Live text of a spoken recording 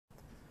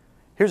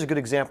Here's a good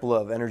example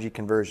of energy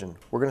conversion.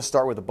 We're going to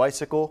start with a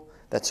bicycle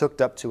that's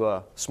hooked up to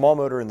a small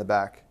motor in the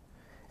back.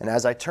 And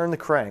as I turn the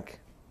crank,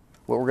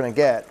 what we're going to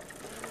get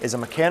is a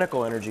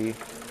mechanical energy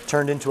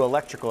turned into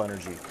electrical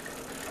energy.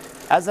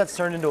 As that's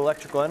turned into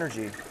electrical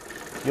energy,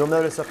 you'll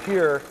notice up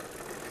here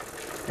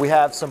we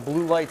have some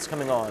blue lights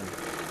coming on.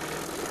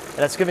 And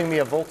that's giving me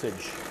a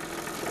voltage.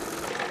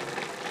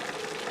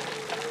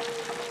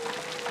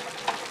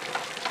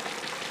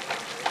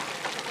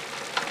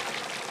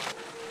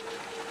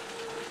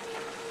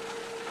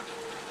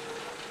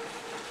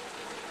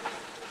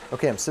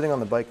 Okay, I'm sitting on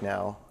the bike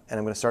now, and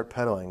I'm going to start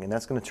pedaling, and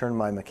that's going to turn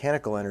my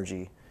mechanical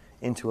energy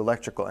into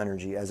electrical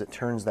energy as it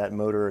turns that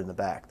motor in the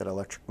back, that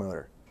electric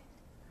motor.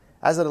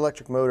 As that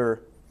electric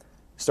motor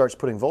starts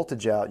putting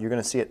voltage out, you're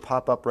going to see it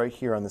pop up right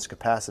here on this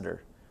capacitor.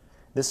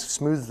 This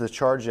smooths the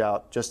charge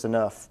out just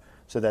enough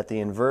so that the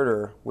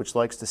inverter, which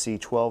likes to see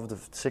 12 to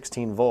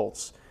 16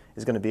 volts,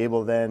 is going to be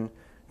able then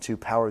to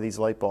power these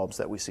light bulbs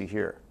that we see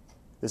here.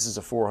 This is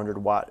a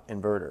 400-watt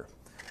inverter.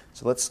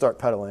 So let's start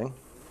pedaling.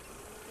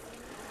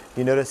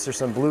 You notice there's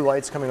some blue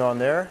lights coming on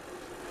there,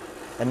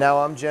 and now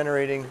I'm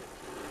generating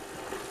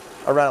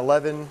around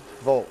 11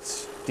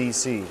 volts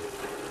DC.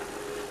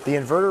 The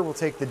inverter will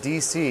take the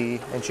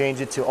DC and change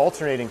it to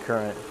alternating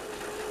current,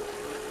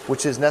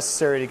 which is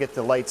necessary to get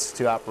the lights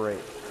to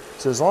operate.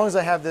 So as long as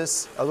I have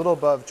this a little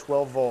above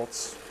 12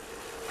 volts,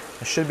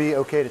 I should be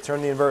okay to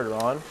turn the inverter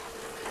on.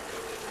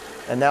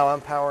 And now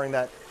I'm powering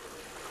that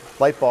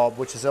light bulb,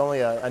 which is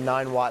only a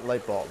 9-watt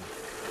light bulb.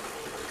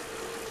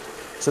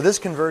 So this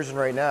conversion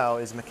right now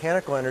is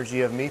mechanical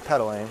energy of me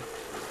pedaling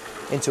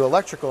into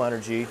electrical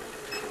energy.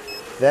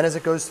 Then as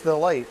it goes to the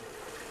light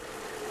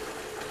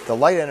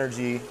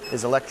energy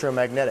is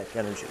electromagnetic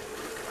energy.